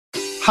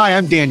Hi,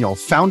 I'm Daniel,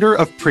 founder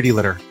of Pretty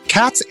Litter.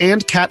 Cats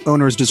and cat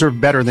owners deserve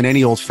better than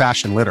any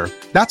old-fashioned litter.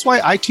 That's why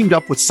I teamed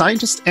up with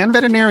scientists and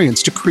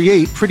veterinarians to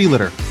create Pretty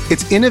Litter.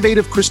 Its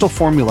innovative crystal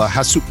formula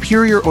has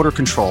superior odor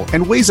control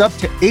and weighs up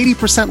to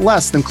 80%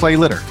 less than clay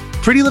litter.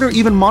 Pretty Litter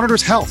even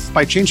monitors health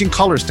by changing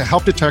colors to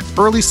help detect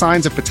early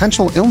signs of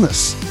potential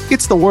illness.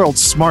 It's the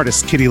world's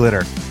smartest kitty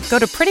litter. Go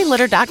to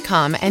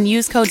prettylitter.com and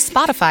use code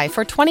SPOTIFY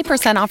for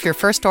 20% off your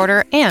first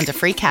order and a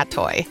free cat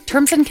toy.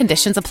 Terms and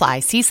conditions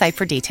apply. See site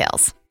for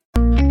details.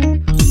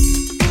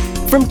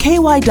 From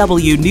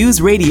KYW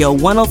News Radio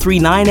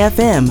 103.9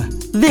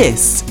 FM,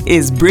 this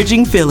is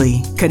Bridging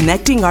Philly,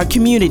 connecting our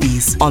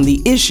communities on the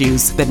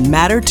issues that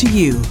matter to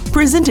you.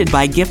 Presented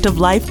by Gift of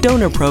Life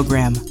Donor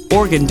Program.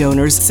 Organ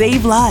donors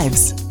save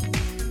lives.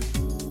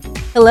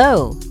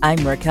 Hello,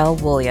 I'm Raquel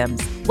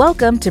Williams.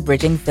 Welcome to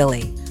Bridging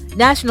Philly.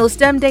 National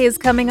STEM Day is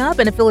coming up,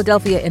 and a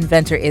Philadelphia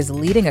inventor is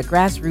leading a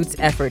grassroots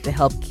effort to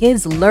help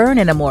kids learn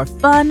in a more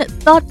fun,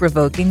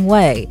 thought-provoking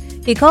way.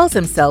 He calls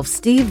himself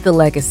Steve the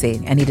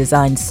Legacy, and he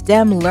designs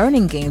STEM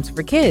learning games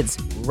for kids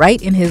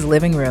right in his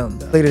living room.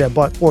 The lady that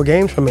bought 4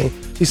 games for me,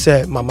 she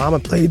said, my mama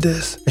played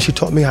this, and she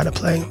taught me how to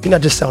play. You're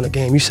not just selling a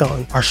game, you're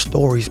selling our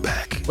stories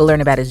back. We'll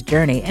learn about his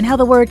journey and how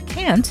the word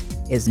can't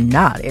is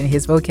not in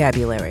his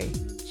vocabulary.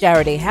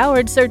 Charity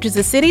Howard searches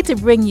the city to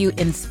bring you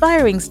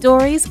inspiring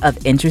stories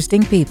of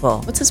interesting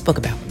people. What's this book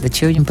about? The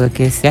children's book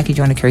is Jackie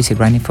Joyner-Kersee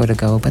running for the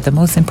goal, but the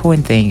most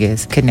important thing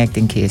is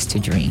connecting kids to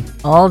dream.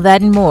 All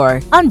that and more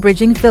on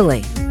Bridging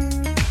Philly.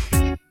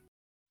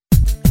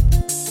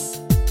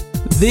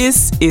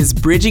 This is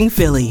Bridging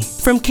Philly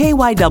from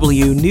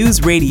KYW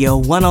News Radio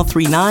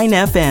 103.9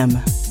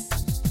 FM.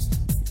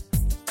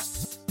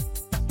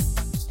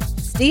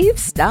 Steve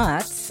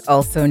Stotts,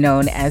 also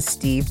known as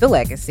Steve the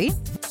Legacy,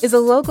 is a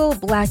local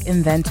Black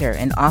inventor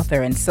and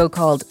author and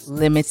so-called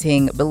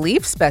limiting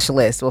belief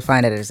specialist. We'll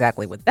find out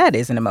exactly what that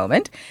is in a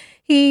moment.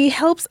 He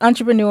helps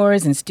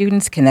entrepreneurs and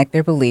students connect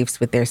their beliefs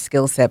with their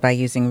skill set by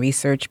using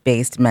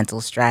research-based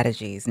mental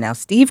strategies. Now,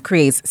 Steve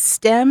creates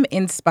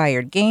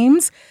STEM-inspired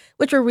games,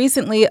 which were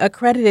recently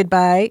accredited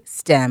by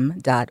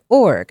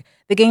STEM.org.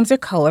 The games are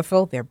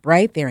colorful, they're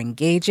bright, they're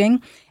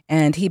engaging,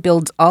 and he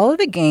builds all of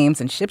the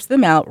games and ships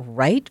them out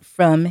right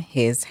from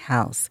his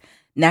house.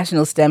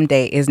 National STEM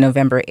Day is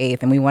November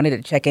 8th, and we wanted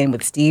to check in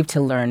with Steve to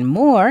learn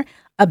more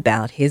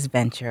about his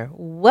venture.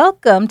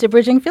 Welcome to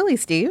Bridging Philly,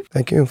 Steve.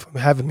 Thank you for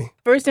having me.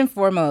 First and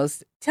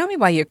foremost, tell me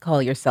why you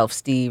call yourself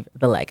Steve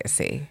the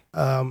Legacy.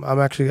 I'm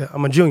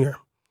a junior.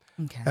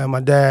 Okay. My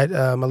dad,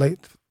 my late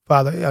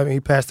father, he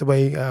passed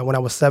away when I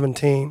was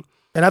 17.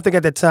 And I think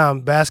at that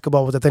time,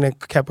 basketball was the thing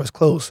that kept us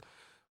close.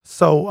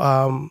 So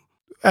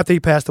after he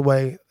passed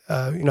away,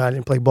 I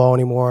didn't play ball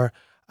anymore.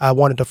 I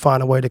wanted to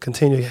find a way to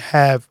continue to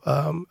have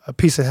a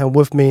piece of him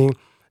with me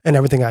and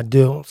everything I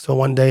do. So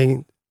one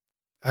day,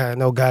 I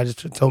know God just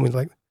told me,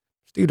 like,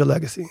 Steve the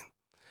Legacy.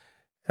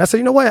 And I said,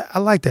 you know what? I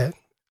like that.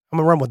 I'm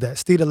going to run with that.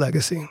 Steve the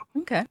Legacy.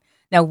 Okay.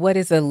 Now, what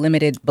is a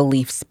limited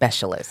belief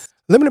specialist?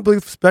 Limited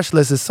belief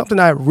specialist is something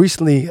I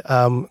recently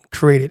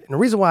created. And the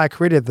reason why I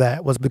created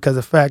that was because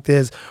the fact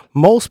is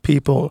most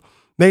people,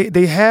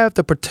 they have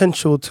the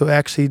potential to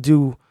actually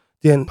do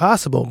the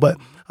impossible, but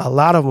a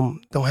lot of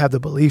them don't have the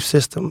belief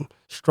system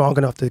strong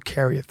enough to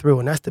carry it through.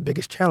 And that's the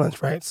biggest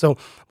challenge, right? So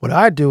what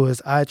I do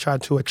is I try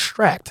to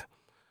extract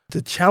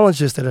the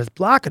challenges that are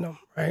blocking them,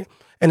 right?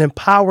 And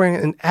empowering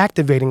and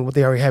activating what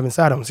they already have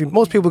inside of them. See,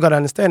 most people got to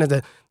understand is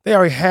that they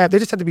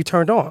just have to be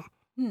turned on.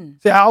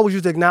 See, I always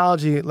use the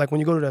analogy, like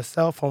when you go to the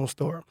cell phone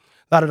store,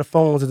 a lot of the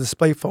phones are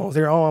display phones.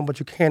 They're on, but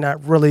you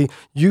cannot really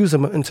use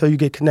them until you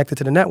get connected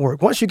to the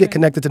network. Once you get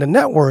connected to the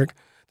network,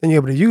 then you're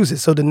able to use it.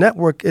 So the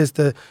network is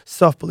the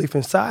self-belief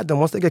inside them.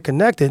 Once they get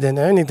connected, then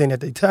anything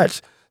that they touch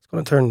is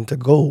going to turn into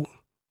gold.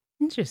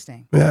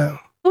 Interesting. Yeah.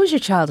 What was your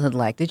childhood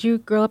like? Did you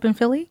grow up in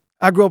Philly?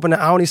 I grew up in the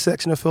Awney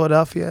section of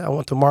Philadelphia. I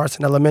went to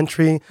Marston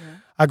Elementary. Yeah.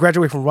 I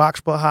graduated from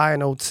Roxborough High in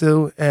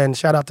 2002, and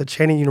shout out to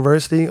Cheney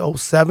University,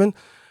 2007.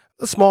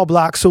 A small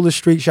block, Sewell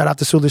Street. Shout out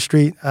to Sewell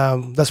Street.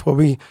 That's where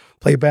we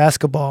played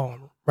basketball,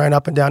 ran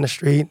up and down the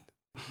street.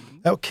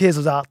 Kids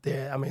was out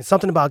there. I mean,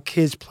 something about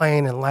kids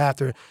playing and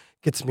laughter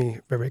gets me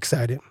very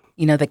excited.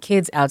 You know, the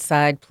kids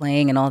outside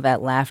playing and all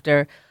that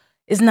laughter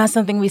is not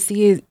something we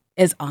see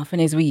as often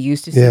as we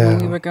used to see when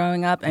we were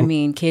growing up. I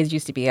mean, kids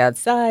used to be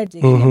outside,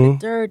 digging in the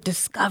dirt,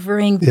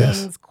 discovering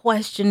things,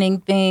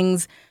 questioning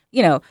things,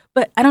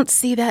 but I don't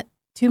see that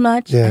too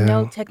much. Yeah. I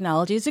know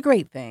technology is a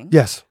great thing.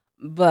 Yes.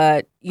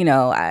 But,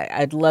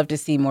 I'd love to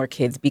see more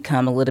kids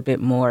become a little bit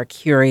more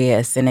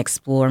curious and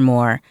explore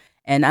more.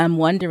 And I'm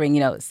wondering,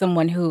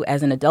 someone who,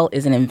 as an adult,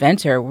 is an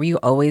inventor, were you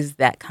always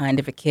that kind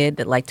of a kid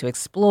that liked to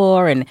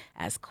explore and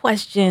ask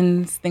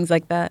questions, things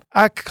like that?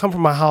 I come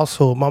from a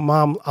household. My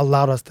mom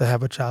allowed us to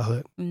have a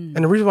childhood. And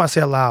the reason why I say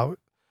allowed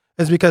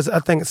is because I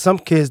think some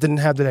kids didn't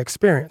have that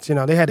experience.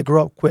 They had to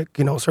grow up quick,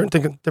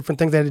 certain different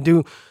things they had to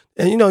do.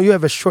 And, you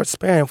have a short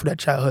span for that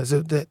childhood,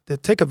 so to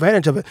take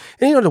advantage of it.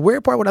 And, the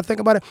weird part, when I think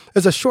about it,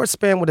 is a short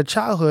span with a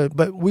childhood,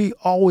 but we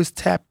always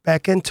tap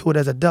back into it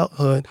as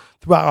adulthood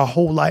throughout our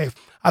whole life.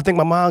 I think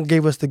my mom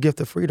gave us the gift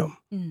of freedom.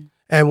 And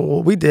And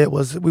what we did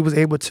was we was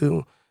able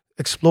to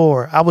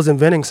explore. I was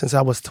inventing since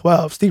I was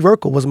 12. Steve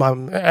Urkel was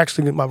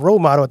my role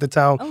model at the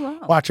time,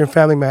 watching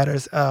Family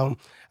Matters.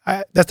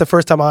 That's the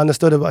first time I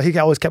understood it. He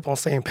always kept on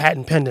saying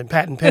patent pending.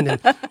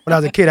 When I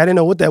was a kid, I didn't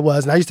know what that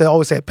was. And I used to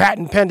always say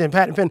patent pending.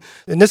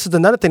 And this is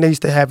another thing they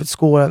used to have at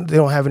school. They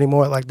don't have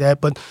anymore like that.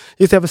 But they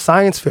used to have a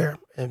science fair,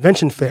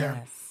 invention fair.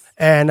 Yes.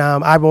 And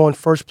I won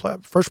first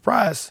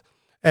prize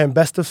and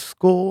best of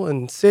school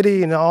and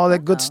city and all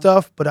that good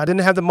stuff. But I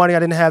didn't have the money. I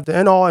didn't have the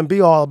end all and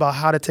be all about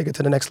how to take it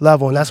to the next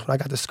level. And that's when I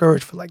got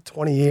discouraged for like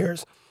 20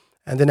 years.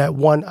 And then that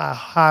one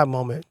aha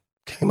moment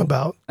came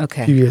about a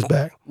few years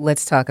back.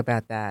 Let's talk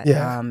about that.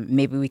 Yeah.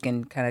 Maybe we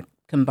can kind of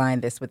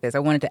combine this with this. I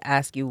wanted to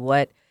ask you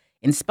what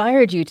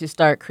inspired you to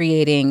start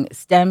creating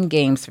STEM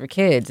games for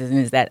kids. And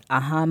is that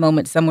aha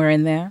moment somewhere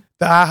in there?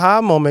 The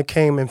aha moment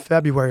came in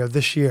February of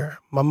this year.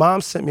 My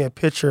mom sent me a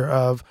picture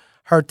of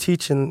her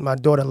teaching my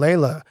daughter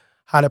Layla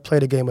how to play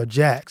the game of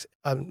jacks.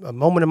 A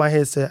moment in my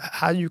head said,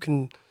 how you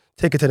can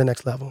take it to the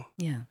next level.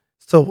 Yeah.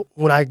 So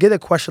when I get a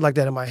question like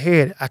that in my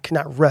head, I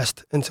cannot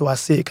rest until I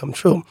see it come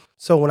true.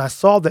 So when I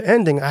saw the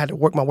ending, I had to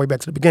work my way back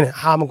to the beginning.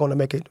 How am I going to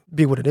make it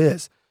be what it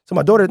is? So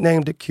my daughter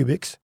named it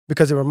Cubics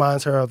because it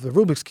reminds her of the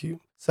Rubik's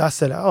Cube. So I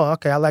said, oh,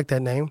 okay, I like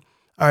that name.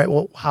 All right,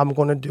 well, how am I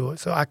going to do it?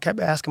 So I kept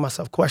asking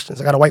myself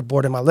questions. I got a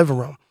whiteboard in my living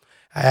room.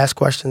 I asked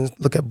questions,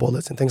 look at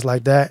bullets and things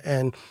like that,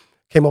 and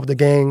came up with the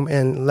game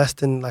in less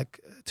than like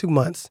 2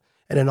 months.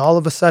 And then all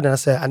of a sudden, I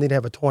said, I need to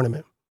have a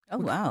tournament. Oh,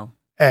 wow.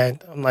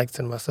 And I'm like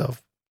to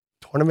myself,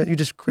 tournament? You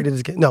just created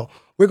this game. No,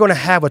 we're going to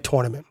have a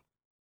tournament.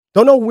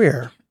 Don't know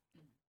where,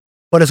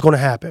 but it's going to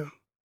happen.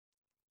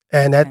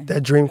 And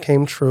that dream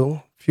came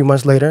true a few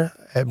months later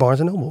at Barnes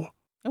 & Noble.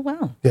 Oh,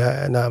 wow.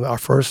 Yeah, and our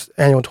first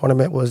annual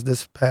tournament was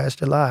this past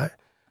July.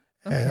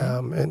 Okay.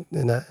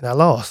 And I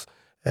lost.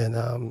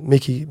 And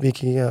Mickey,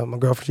 my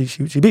girlfriend,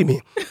 she beat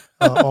me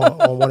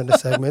on one of the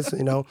segments,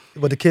 you know.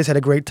 But the kids had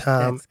a great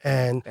time.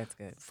 That's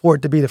good. For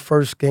it to be the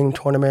first game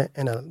tournament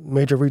in a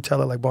major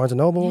retailer like Barnes &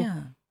 Noble,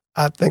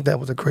 I think that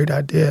was a great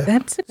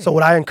idea. So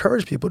what I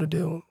encourage people to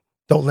do,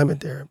 don't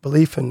limit their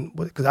belief in,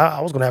 because I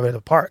was going to have it at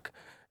a park.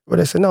 But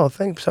they said, no,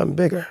 think something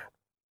bigger.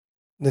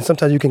 And then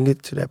sometimes you can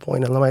get to that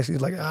point and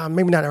somebody's like,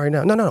 maybe not right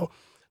now. No.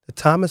 The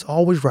time is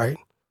always right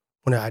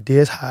when the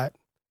idea is hot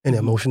and the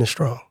emotion is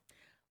strong.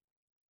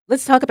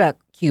 Let's talk about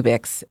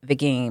Cubics, the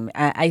game.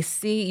 I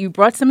see you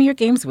brought some of your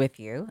games with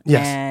you.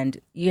 Yes. And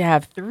you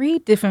have 3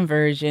 different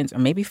versions, or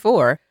maybe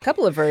 4, a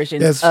couple of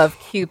versions of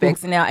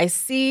Cubics. Now, I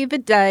see the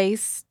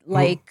dice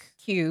like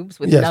cubes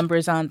with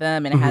numbers on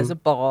them, and it has a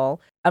ball.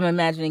 I'm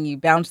imagining you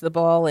bounce the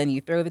ball and you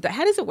throw the dice.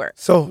 How does it work?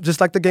 So just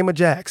like the game of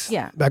jacks.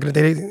 Yeah. Back in the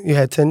day, you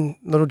had 10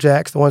 little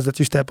jacks, the ones that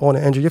you step on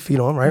and injure your feet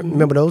on, right?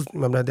 Remember those?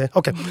 Remember that day?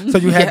 Okay. So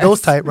you had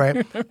those type,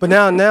 right? But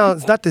now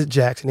it's not the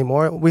jacks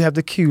anymore. We have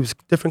the cubes,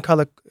 different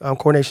color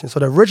coordination. So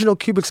the original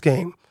Cubics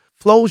game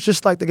flows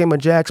just like the game of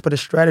jacks, but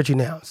it's strategy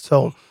now.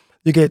 So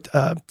you get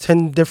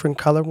 10 different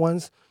color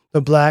ones.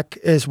 The black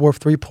is worth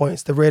 3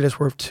 points. The red is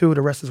worth 2.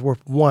 The rest is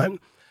worth 1.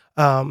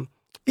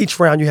 Each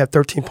round you have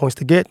 13 points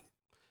to get.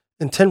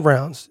 In 10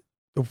 rounds,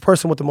 the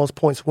person with the most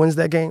points wins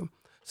that game.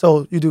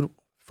 So you do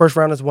first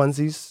round is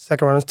onesies,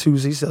 second round is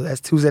twosies, so that's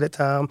 2s at a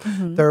time.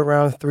 Third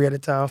round, 3 at a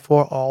time,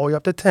 4, all the way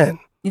up to 10.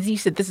 You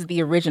said this is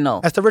the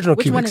original. That's the original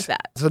Cubics. Which one is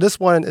that? So this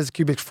one is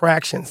Cubics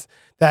Fractions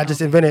that I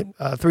just invented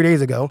 3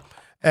 days ago.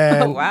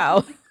 And,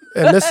 wow.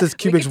 And this is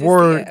Cubics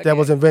Word that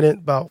was invented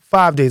about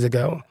 5 days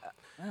ago.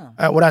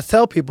 What I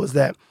tell people is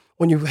that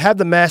when you have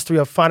the mastery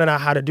of finding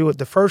out how to do it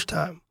the first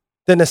time,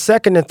 then the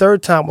second and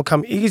third time will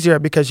come easier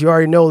because you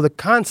already know the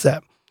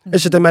concept.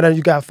 It's just a matter of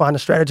you got to find a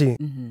strategy.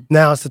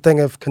 Now it's the thing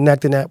of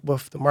connecting that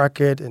with the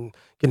market and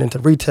getting into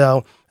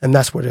retail, and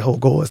that's where the whole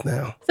goal is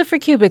now. So for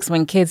Cubics,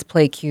 when kids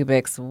play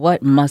Cubics,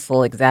 what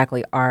muscle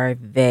exactly are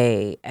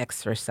they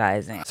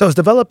exercising? So it's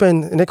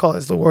developing, and they call it,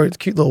 it's a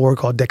cute little word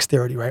called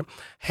dexterity, right?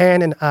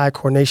 Hand and eye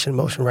coordination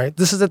motion, right?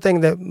 This is the thing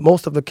that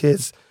most of the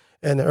kids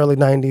in the early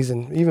 90s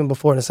and even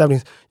before in the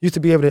 70s used to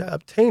be able to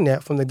obtain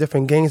that from the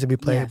different games that we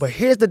played. Yes. But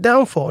here's the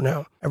downfall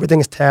now. Everything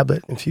is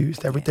tablet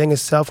infused. Everything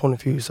is cell phone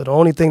infused. So the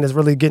only thing that's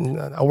really getting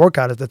a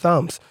workout is the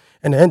thumbs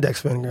and the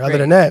index finger. Other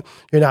than that,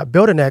 you're not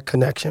building that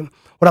connection.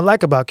 What I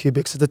like about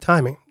Cubics is the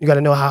timing. You got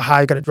to know how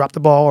high you got to drop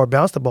the ball or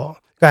bounce the ball.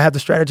 You got to have the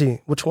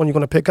strategy, which one you're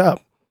going to pick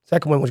up.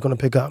 Second one, which you're going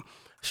to pick up.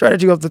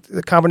 Strategy of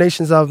the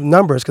combinations of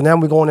numbers, because now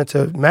we're going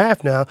into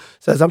math now.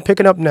 Says I'm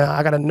picking up now.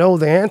 I got to know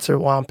the answer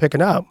while I'm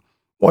picking up.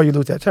 Or you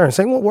lose that turn.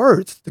 Same with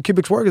words. The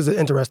Cubics word is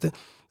interesting.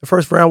 The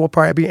first round will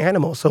probably be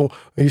animal. So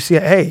when you see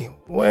an A,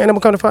 what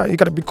animal kind of find? You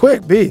got to be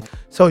quick. B.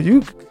 So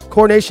you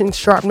coordination,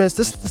 sharpness.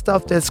 This is the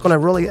stuff that's going to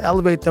really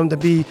elevate them to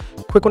be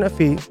quick on their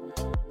feet,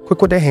 quick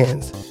with their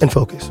hands, and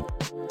focus.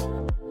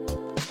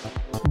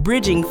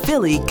 Bridging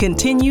Philly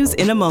continues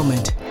in a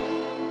moment.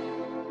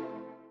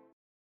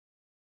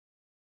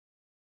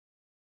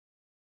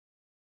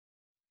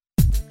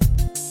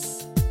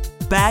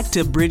 Back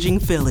to Bridging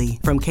Philly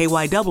from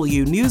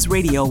KYW News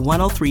Radio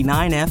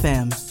 103.9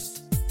 FM.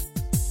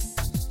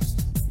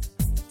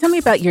 Tell me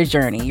about your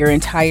journey, your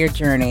entire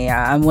journey.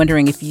 I'm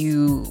wondering if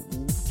you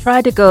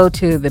tried to go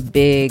to the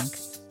big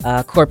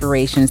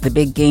corporations, the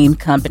big game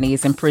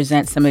companies, and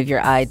present some of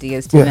your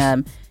ideas to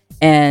them.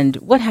 And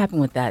what happened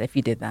with that if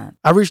you did that?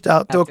 I reached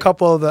out to a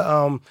couple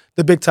of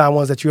the big time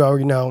ones that you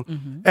already know.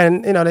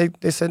 And,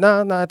 they said,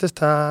 no, not at this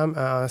time.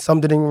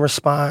 Some didn't even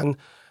respond.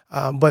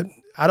 But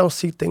I don't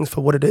see things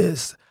for what it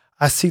is.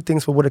 I see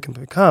things for what it can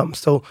become.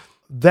 So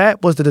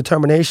that was the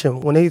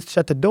determination. When they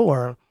shut the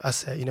door, I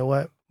said, you know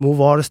what?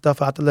 Move all the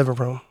stuff out the living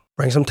room,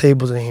 bring some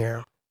tables in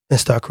here, and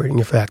start creating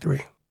your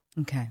factory.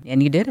 Okay.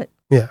 And you did it.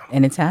 Yeah.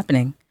 And it's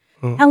happening.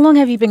 How long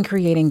have you been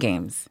creating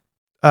games?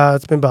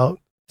 It's been about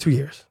 2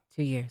 years.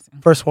 2 years.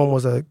 Okay. First one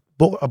was a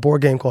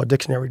board game called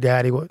Dictionary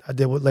Daddy, what I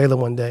did with Layla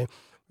one day.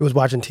 We was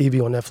watching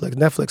TV on Netflix.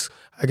 Netflix,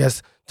 I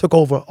guess, took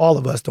over all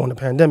of us during the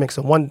pandemic.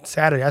 So one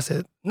Saturday I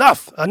said,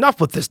 enough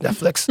with this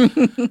Netflix.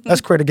 Let's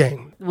create a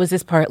game. Was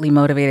this partly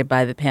motivated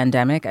by the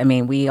pandemic? I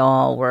mean, we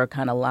all were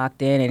kind of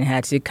locked in and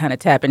had to kind of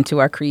tap into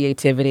our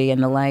creativity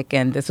and the like.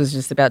 And this was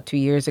just about 2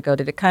 years ago.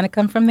 Did it kind of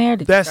come from there?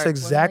 That's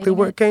exactly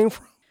where it came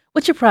from.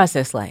 What's your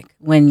process like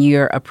when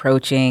you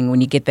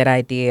get that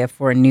idea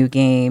for a new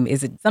game?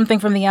 Is it something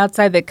from the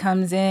outside that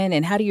comes in?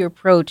 And how do you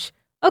approach,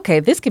 okay,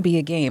 this could be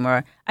a game,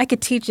 or I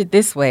could teach it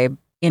this way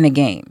in a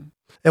game?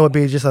 It would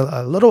be just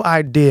a little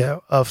idea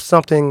of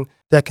something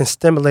that can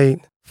stimulate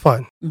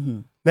fun.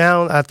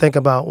 Now I think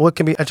about what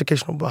can be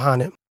educational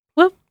behind it.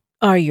 What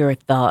are your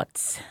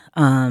thoughts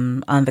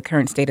on the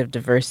current state of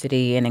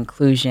diversity and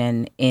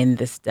inclusion in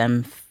the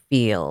STEM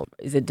field?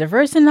 Is it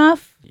diverse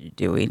enough?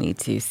 Do we need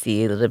to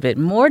see a little bit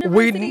more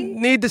diversity? We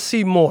need to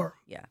see more.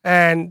 Yeah.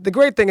 And the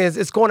great thing is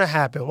it's going to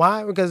happen.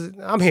 Why? Because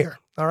I'm here.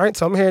 All right.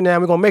 So I'm here now.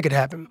 We're going to make it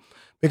happen.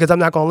 Because I'm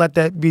not going to let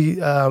that be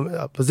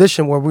a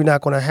position where we're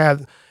not going to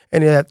have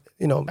any of that.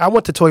 I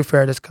went to Toy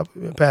Fair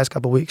past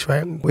couple of weeks,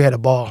 right? We had a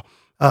ball.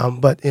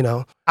 But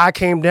I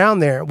came down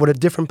there with a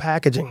different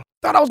packaging.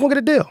 Thought I was going to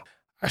get a deal.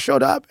 I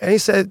showed up and he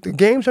said, the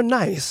games are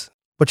nice,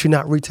 but you're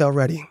not retail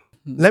ready.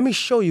 Let me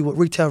show you what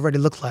retail ready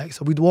looks like.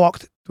 So we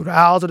walked through the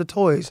aisles of the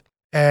toys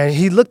and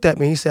he looked at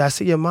me. He said, I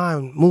see your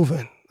mind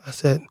moving. I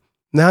said,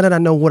 now that I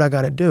know what I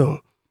got to do,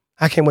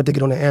 I can't wait to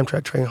get on the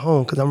Amtrak train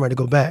home because I'm ready to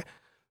go back.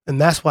 And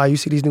that's why you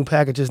see these new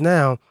packages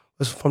now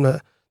was from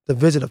the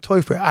visit of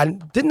Toy Fair. I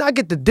did not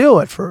get the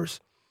deal at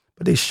first,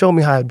 but they showed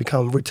me how to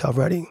become retail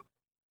ready.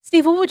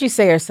 Steve, what would you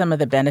say are some of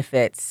the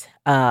benefits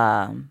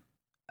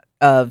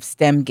of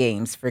STEM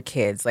games for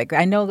kids? Like,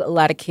 I know a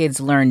lot of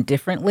kids learn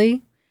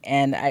differently.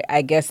 And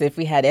I guess if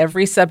we had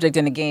every subject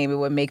in a game, it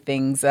would make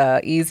things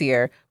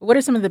easier. What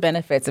are some of the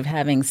benefits of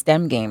having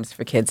STEM games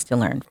for kids to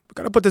learn? We're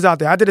going to put this out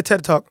there. I did a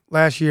TED Talk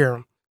last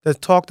year that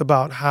talked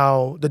about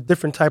how the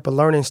different type of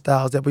learning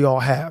styles that we all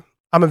have.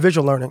 I'm a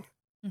visual learning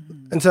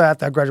until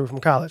after I graduated from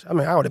college. I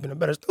mean, I would have been a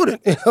better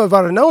student if I'd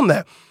have known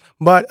that.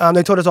 But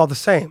they taught us all the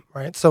same,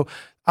 right? So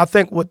I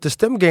think with the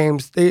STEM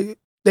games,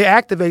 they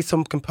activate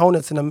some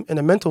components in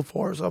the mental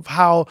force of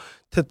how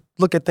to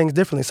look at things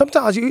differently.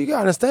 Sometimes you got to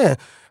understand,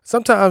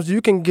 sometimes you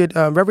can get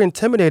very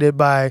intimidated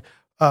by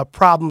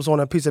problems on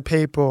a piece of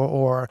paper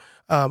or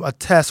a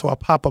test or a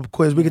pop-up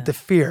quiz. We get the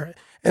fear.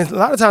 And a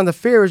lot of times the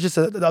fear is just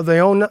of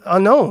the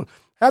unknown.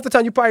 Half the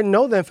time you probably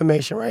know the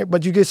information, right?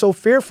 But you get so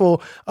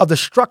fearful of the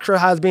structure,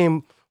 how it's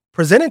being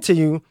presented to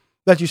you,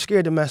 that you're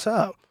scared to mess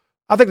up.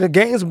 I think the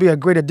games would be a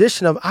great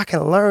addition of I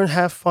can learn,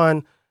 have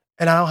fun,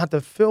 and I don't have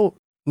to feel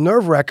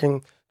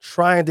nerve-wracking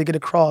trying to get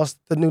across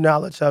the new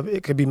knowledge of it.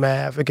 It could be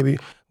math, it could be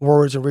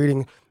words and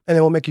reading, and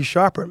it will make you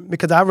sharper.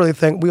 Because I really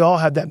think we all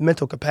have that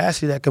mental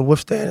capacity that can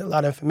withstand a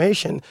lot of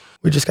information.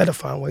 We just got to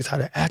find ways how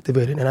to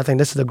activate it. And I think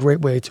this is a great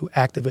way to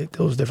activate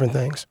those different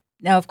things.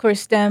 Now, of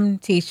course, STEM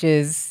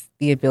teaches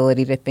the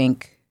ability to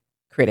think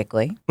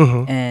critically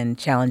and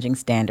challenging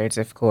standards,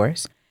 of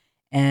course.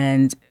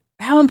 And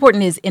how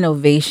important is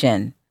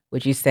innovation,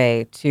 would you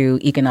say, to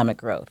economic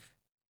growth?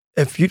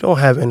 If you don't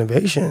have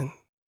innovation,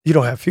 you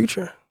don't have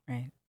future.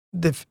 Right.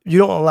 If you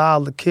don't allow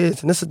the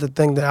kids, and this is the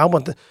thing that I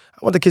want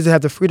the kids to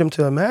have the freedom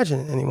to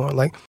imagine anymore.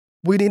 Like,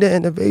 we need an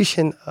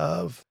innovation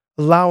of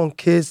allowing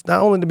kids not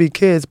only to be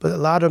kids, but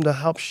allow them to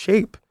help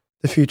shape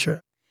the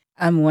future.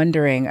 I'm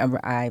wondering,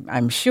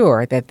 I'm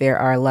sure that there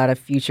are a lot of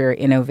future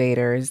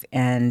innovators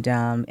and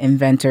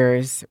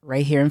inventors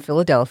right here in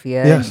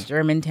Philadelphia, and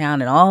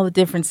Germantown, and all the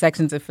different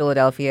sections of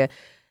Philadelphia.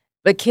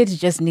 But kids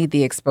just need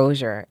the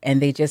exposure, and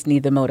they just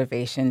need the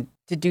motivation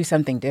to do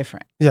something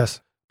different.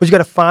 Yes. But you got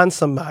to find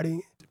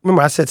somebody.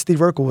 Remember, I said Steve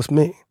Urkel was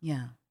me.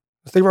 Yeah.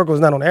 Steve Urkel is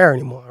not on air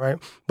anymore, right?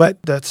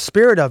 But the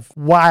spirit of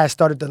why I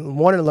started to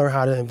want to learn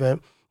how to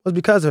invent was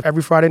because of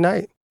every Friday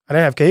night. I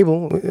didn't have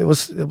cable. It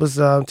was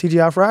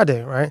TGI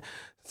Friday, right?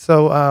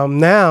 So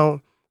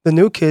now the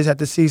new kids have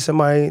to see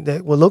somebody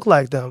that will look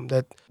like them,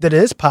 that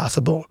is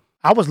possible.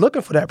 I was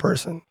looking for that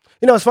person.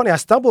 You know, it's funny. I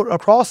stumbled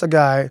across a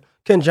guy,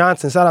 Ken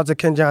Johnson. Shout out to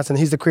Ken Johnson.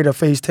 He's the creator of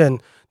Phase 10,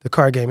 the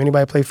card game.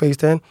 Anybody play Phase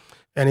 10?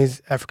 And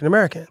he's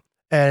African-American.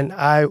 And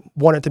I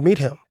wanted to meet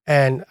him.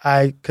 And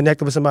I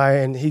connected with somebody,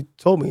 and he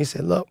told me, he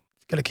said, look,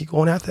 you got to keep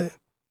going after it.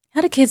 How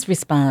do kids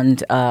respond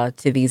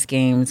to these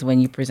games when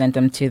you present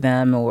them to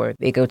them, or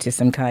they go to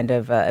some kind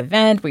of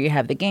event where you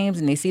have the games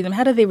and they see them?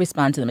 How do they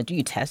respond to them? Do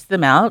you test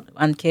them out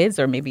on kids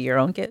or maybe your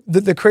own kids?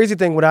 The crazy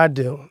thing, what I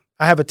do,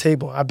 I have a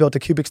table. I built a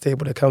Cubics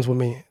table that comes with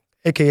me,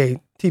 a.k.a.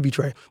 TV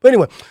tray. But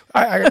anyway,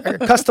 I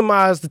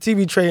customized the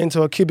TV tray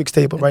into a Cubics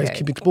table, right? It's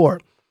a Cubics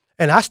board.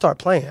 And I start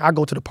playing. I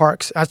go to the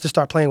parks. I just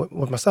start playing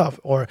with myself,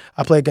 or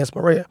I play against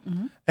Maria.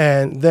 Mm-hmm.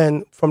 And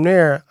then from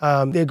there,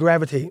 they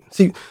gravitate.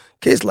 See,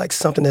 kids like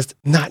something that's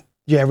not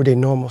your everyday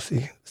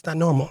normalcy. It's not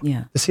normal.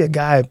 Yeah. To see a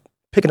guy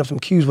picking up some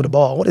cues with a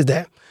ball, what is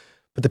that?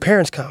 But the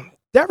parents come.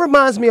 That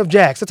reminds me of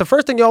Jax. That's the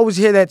first thing you always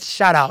hear, that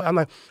shout out. I'm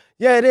like,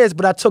 yeah, it is,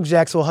 but I took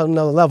Jax to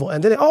another level.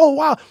 And then, oh,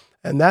 wow.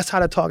 And that's how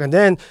they talk. And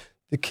then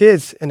the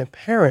kids and the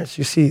parents,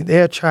 you see,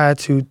 they're trying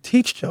to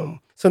teach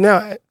them. So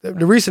now,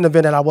 the recent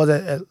event that I was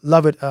at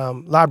Lovett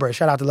Library,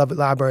 shout out to Lovett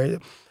Library,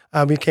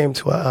 we came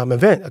to an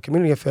event, a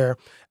community affair,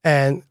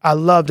 and I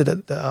loved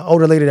it. The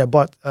older lady that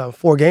bought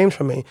 4 games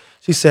from me,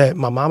 she said,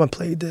 my mama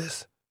played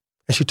this,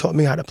 and she taught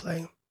me how to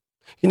play.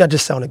 You're not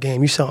just selling a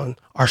game, you're selling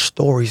our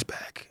stories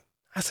back.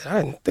 I said,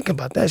 I didn't think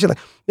about that. She's like,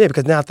 yeah,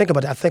 because now I think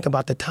about it. I think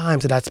about the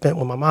times that I spent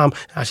with my mom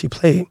and how she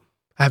played.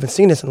 I haven't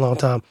seen this in a long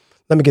time.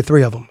 Let me get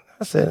 3 of them.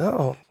 I said,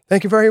 oh,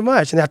 thank you very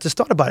much. And I just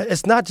thought about it.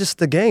 It's not just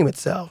the game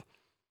itself.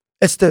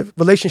 It's the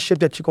relationship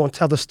that you're going to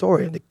tell the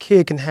story. The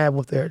kid can have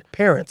with their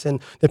parents,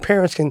 and the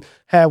parents can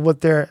have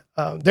with their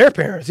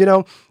parents. You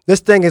know,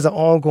 this thing is an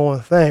ongoing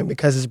thing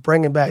because it's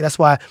bringing back. That's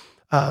why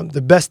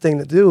the best thing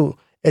to do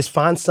is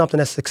find something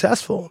that's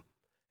successful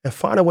and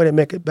find a way to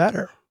make it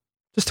better.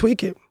 Just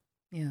tweak it.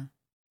 Yeah.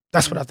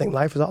 That's what I think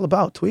life is all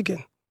about,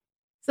 tweaking.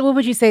 So what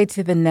would you say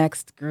to the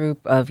next group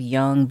of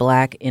young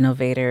Black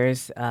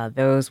innovators,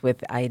 those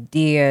with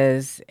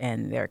ideas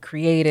and they're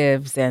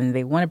creatives and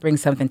they want to bring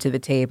something to the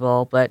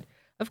table, but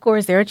of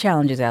course there are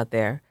challenges out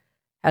there.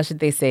 How should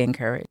they stay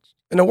encouraged?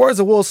 In the words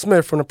of Will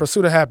Smith from The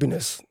Pursuit of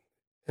Happiness,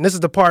 and this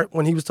is the part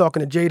when he was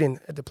talking to Jaden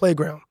at the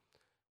playground,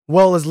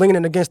 Will is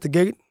leaning against the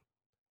gate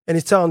and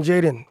he's telling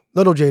Jaden,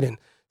 little Jaden,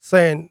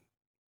 saying,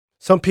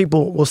 some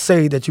people will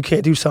say that you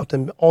can't do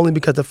something only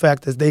because the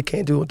fact is they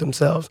can't do it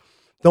themselves.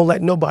 Don't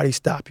let nobody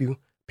stop you,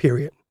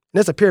 period. And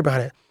there's a period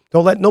behind it.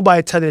 Don't let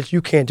nobody tell you that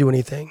you can't do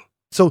anything.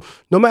 So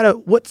no matter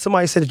what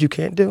somebody said that you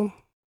can't do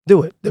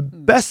it. The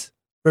best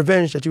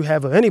revenge that you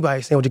have of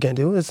anybody saying what you can't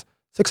do is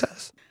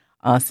success.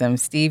 Awesome.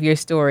 Steve, your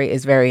story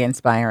is very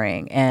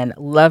inspiring, and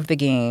love the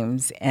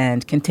games,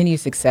 and continued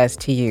success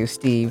to you,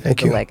 Steve.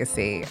 Thank you.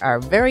 Legacy.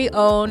 Our very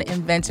own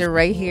inventor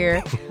right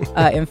here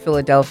in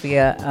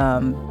Philadelphia.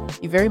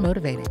 You're very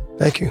motivating.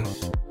 Thank you.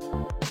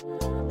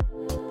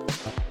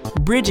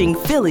 Bridging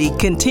Philly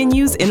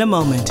continues in a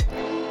moment.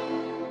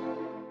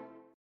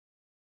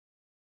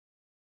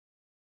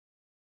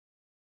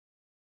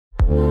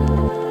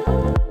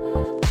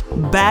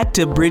 Back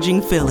to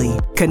Bridging Philly,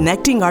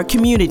 connecting our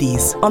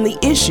communities on the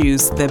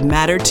issues that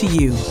matter to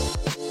you.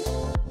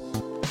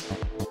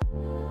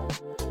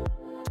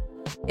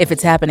 If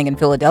it's happening in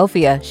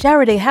Philadelphia,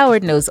 Shara Day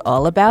Howard knows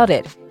all about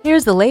it.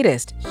 Here's the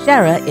latest,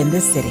 Shara in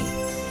the City.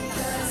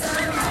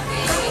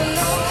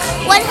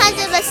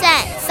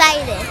 100%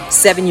 excited.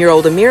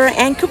 7-year-old Amira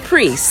and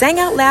Capri sang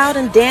out loud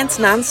and danced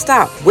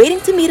nonstop, waiting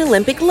to meet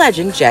Olympic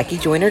legend Jackie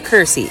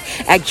Joyner-Kersee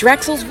at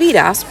Drexel's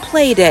VITAS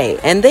Play Day,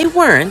 and they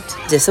weren't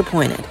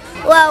disappointed.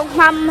 Well,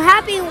 I'm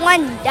happy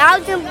 1,000%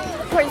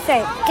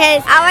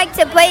 because I like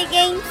to play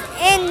games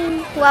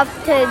and love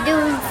to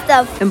do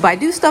stuff. And by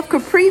do stuff,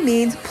 Capri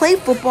means play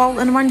football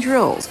and run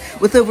drills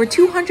with over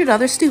 200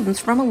 other students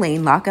from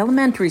Elaine Locke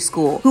Elementary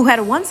School who had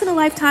a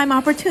once-in-a-lifetime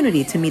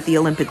opportunity to meet the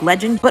Olympic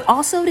legend, but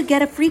also to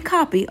get a free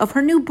copy of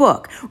her new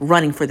book,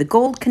 Running for the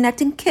Gold,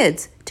 Connecting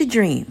Kids to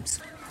Dreams.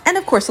 And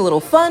of course, a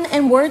little fun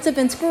and words of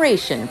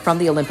inspiration from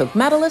the Olympic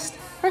medalist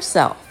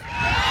herself.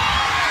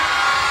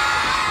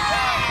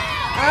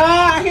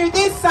 I hear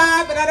this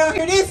side, but I don't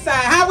hear this side.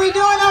 How we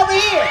doing over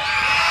here?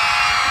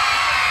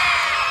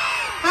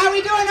 How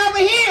we doing over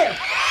here?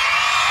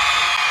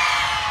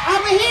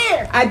 Over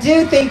here. I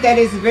do think that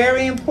it's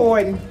very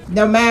important,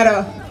 no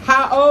matter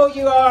how old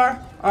you are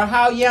or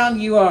how young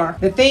you are.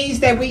 The things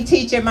that we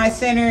teach at my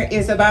center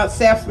is about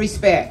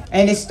self-respect,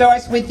 and it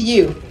starts with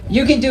you.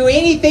 You can do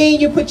anything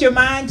you put your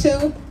mind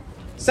to.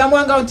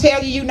 Someone gonna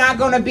tell you you're not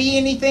gonna be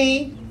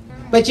anything,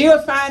 but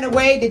you'll find a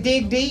way to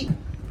dig deep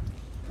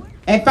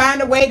and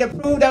find a way to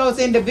prove those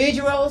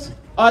individuals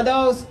or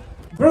those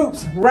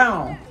groups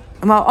wrong.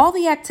 And while all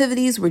the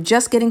activities were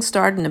just getting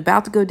started and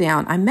about to go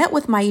down, I met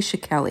with Maisha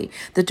Kelly,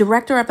 the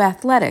director of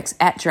athletics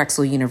at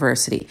Drexel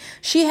University.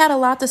 She had a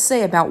lot to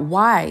say about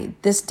why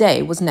this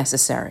day was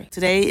necessary.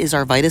 Today is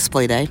our VITAS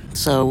Play Day,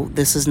 so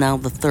this is now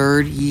the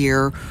 3rd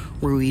year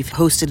where we've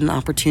hosted an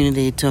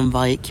opportunity to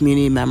invite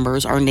community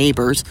members, our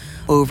neighbors,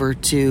 over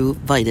to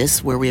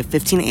VITAS, where we have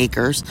 15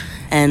 acres,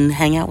 and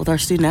hang out with our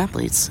student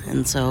athletes.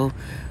 And so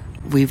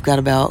we've got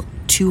about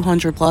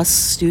 200 plus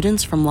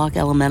students from Locke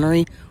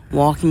Elementary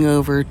walking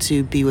over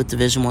to be with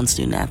Division I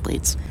student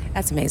athletes.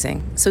 That's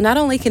amazing. So not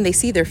only can they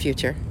see their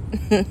future,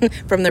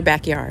 from their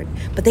backyard.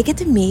 But they get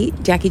to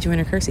meet Jackie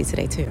Joyner-Kersee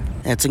today, too.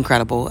 That's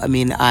incredible. I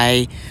mean,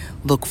 I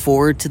look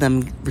forward to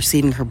them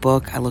receiving her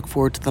book. I look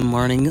forward to them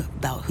learning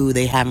about who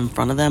they have in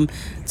front of them.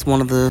 It's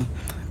one of the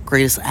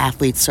greatest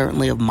athletes,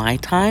 certainly, of my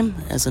time,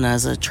 as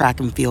a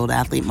track and field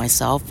athlete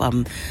myself.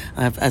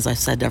 As I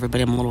said to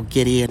everybody, I'm a little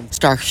giddy and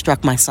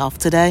starstruck myself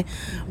today.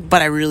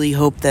 But I really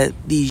hope that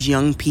these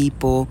young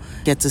people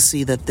get to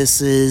see that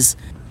this is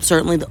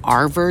certainly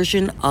our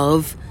version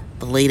of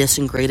the latest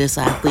and greatest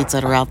athletes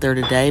that are out there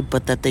today,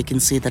 but that they can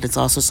see that it's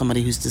also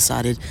somebody who's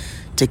decided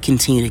to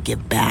continue to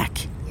give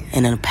back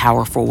in a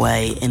powerful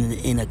way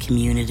in a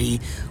community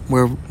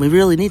where we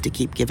really need to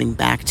keep giving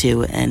back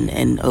to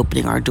and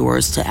opening our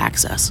doors to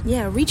access.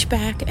 Yeah, reach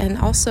back. And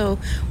also,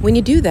 when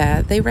you do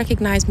that, they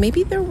recognize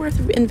maybe they're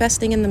worth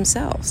investing in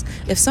themselves.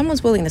 If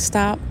someone's willing to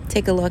stop,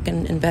 take a look,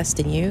 and invest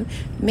in you,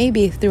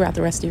 maybe throughout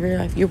the rest of your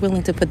life, you're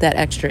willing to put that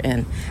extra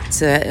in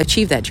to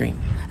achieve that dream.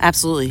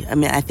 Absolutely. I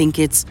mean, I think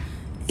it's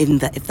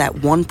if that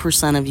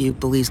 1% of you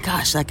believes,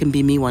 gosh, that can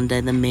be me one day,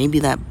 then maybe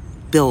that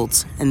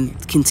builds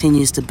and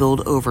continues to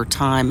build over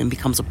time and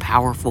becomes a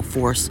powerful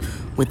force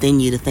within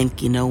you to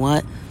think, you know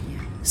what?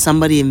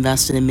 Somebody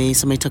invested in me.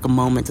 Somebody took a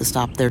moment to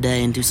stop their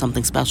day and do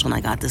something special, and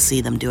I got to see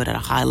them do it at a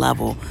high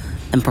level.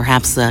 And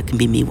perhaps that can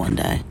be me one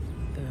day.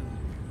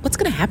 What's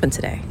going to happen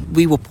today?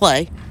 We will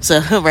play. So,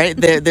 right,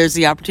 there's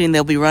the opportunity.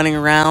 They'll be running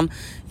around.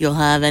 You'll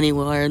have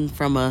anywhere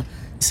from a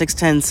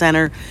 6'10"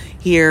 center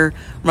here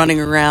running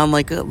around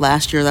like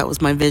last year. That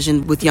was my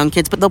vision with young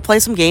kids. But they'll play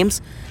some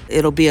games.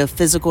 It'll be a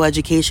physical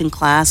education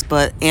class,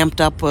 but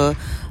amped up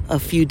a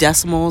few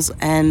decimals.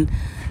 And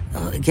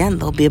again,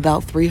 there'll be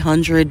about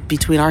 300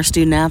 between our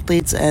student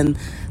athletes and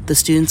the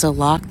students at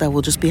Locke that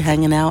will just be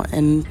hanging out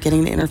and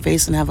getting to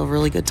interface and have a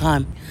really good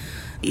time.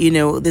 You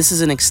know, this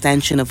is an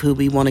extension of who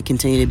we want to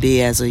continue to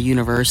be as a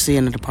university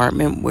and a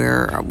department,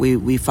 where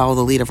we follow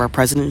the lead of our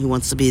president, who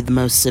wants to be the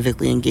most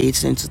civically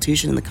engaged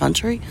institution in the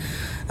country.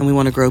 And we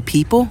want to grow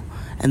people.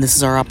 And this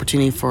is our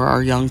opportunity for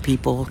our young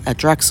people at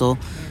Drexel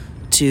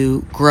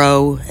to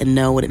grow and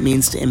know what it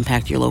means to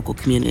impact your local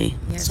community.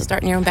 Yeah, so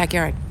start in your own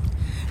backyard.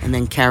 And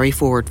then carry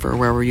forward for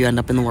wherever you end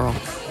up in the world.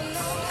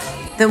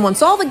 Then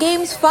once all the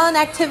games, fun,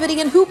 activity,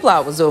 and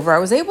hoopla was over, I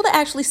was able to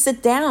actually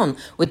sit down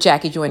with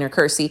Jackie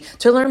Joyner-Kersee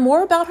to learn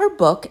more about her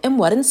book and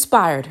what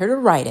inspired her to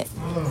write it.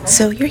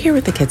 So you're here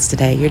with the kids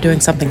today. You're doing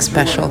something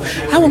special.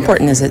 How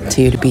important is it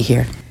to you to be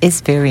here?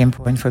 It's very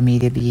important for me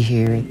to be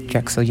here at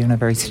Drexel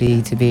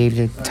University, to be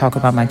able to talk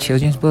about my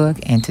children's book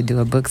and to do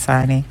a book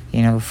signing,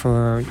 you know,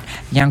 for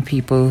young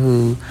people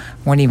who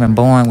weren't even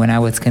born when I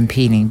was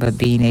competing, but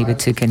being able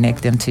to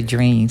connect them to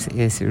dreams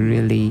is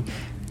really,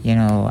 you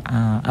know,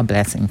 a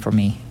blessing for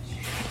me.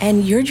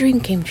 And your dream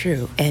came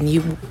true, and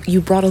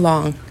you brought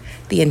along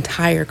the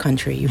entire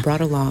country. You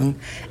brought along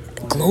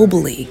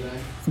globally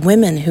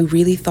women who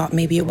really thought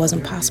maybe it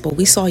wasn't possible.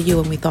 We saw you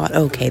and we thought,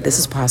 okay, this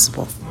is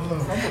possible.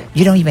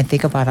 You don't even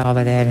think about all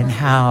of that and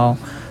how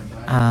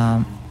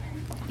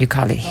you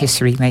call it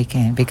history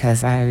making,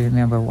 because I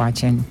remember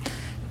watching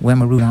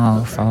Wilma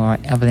Rudolph or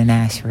Evelyn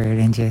Ashford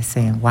and just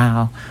saying,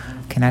 wow,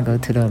 can I go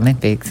to the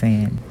Olympics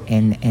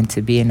and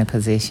to be in a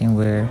position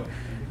where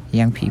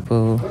young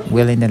people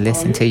willing to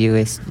listen to you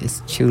is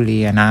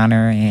truly an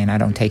honor, and I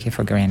don't take it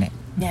for granted.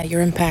 Yeah,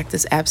 your impact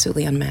is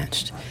absolutely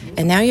unmatched.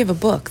 And now you have a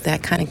book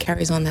that kind of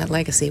carries on that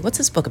legacy. What's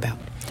this book about?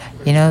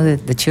 You know,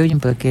 the children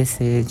book is,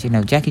 you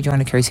know, Jackie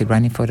Joyner-Kersee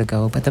running for the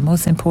goal, but the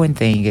most important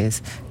thing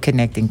is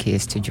connecting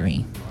kids to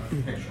dream.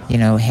 You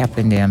know,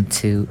 helping them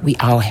to, we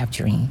all have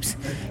dreams.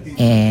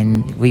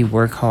 And we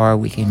work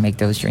hard, we can make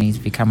those dreams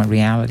become a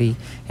reality.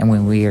 And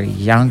when we are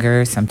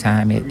younger,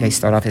 sometimes they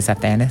start off as a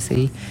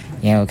fantasy,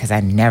 you know, because I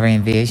never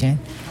envisioned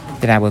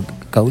that I would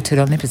go to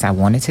the Olympics. I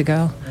wanted to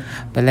go,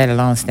 but let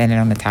alone standing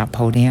on the top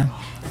podium,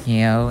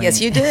 you know.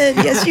 Yes, you did.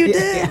 Yes, you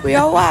did. We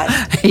all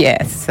watched.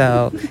 Yes,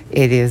 so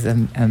it is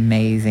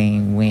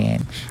amazing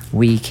when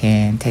we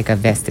can take a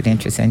vested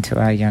interest into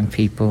our young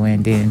people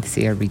and then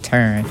see a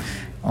return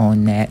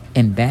on that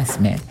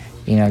investment,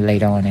 you know,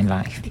 later on in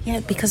life.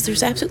 Yeah, because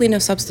there's absolutely no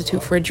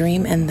substitute for a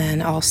dream, and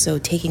then also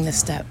taking the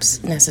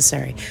steps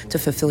necessary to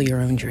fulfill your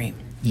own dream.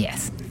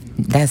 Yes.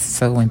 That's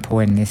so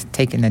important, is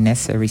taking the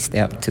necessary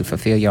step to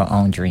fulfill your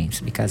own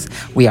dreams, because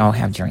we all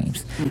have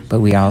dreams, but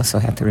we also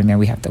have to remember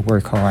we have to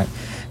work hard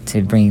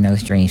to bring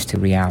those dreams to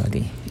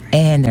reality.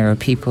 And there are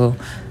people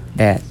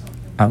that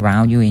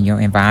around you in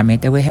your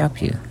environment that will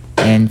help you.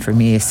 And for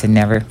me, it's to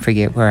never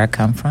forget where I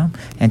come from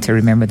and to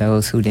remember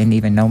those who didn't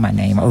even know my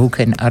name or who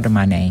couldn't utter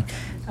my name,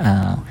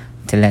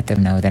 to let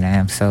them know that I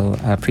am so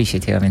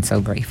appreciative and so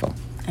grateful.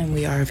 And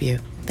we are of you.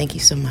 Thank you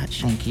so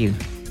much. Thank you.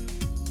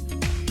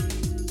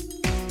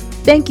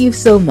 Thank you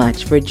so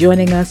much for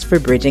joining us for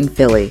Bridging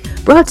Philly,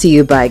 brought to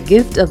you by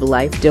Gift of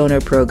Life Donor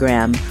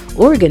Program.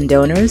 Organ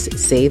donors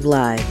save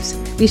lives.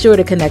 Be sure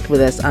to connect with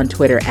us on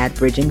Twitter at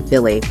Bridging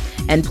Philly,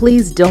 and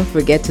please don't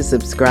forget to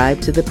subscribe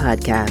to the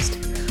podcast.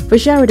 For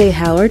Sharaday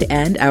Howard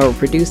and our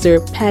producer,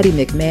 Patty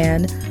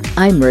McMahon,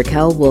 I'm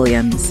Raquel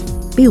Williams.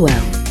 Be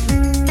well.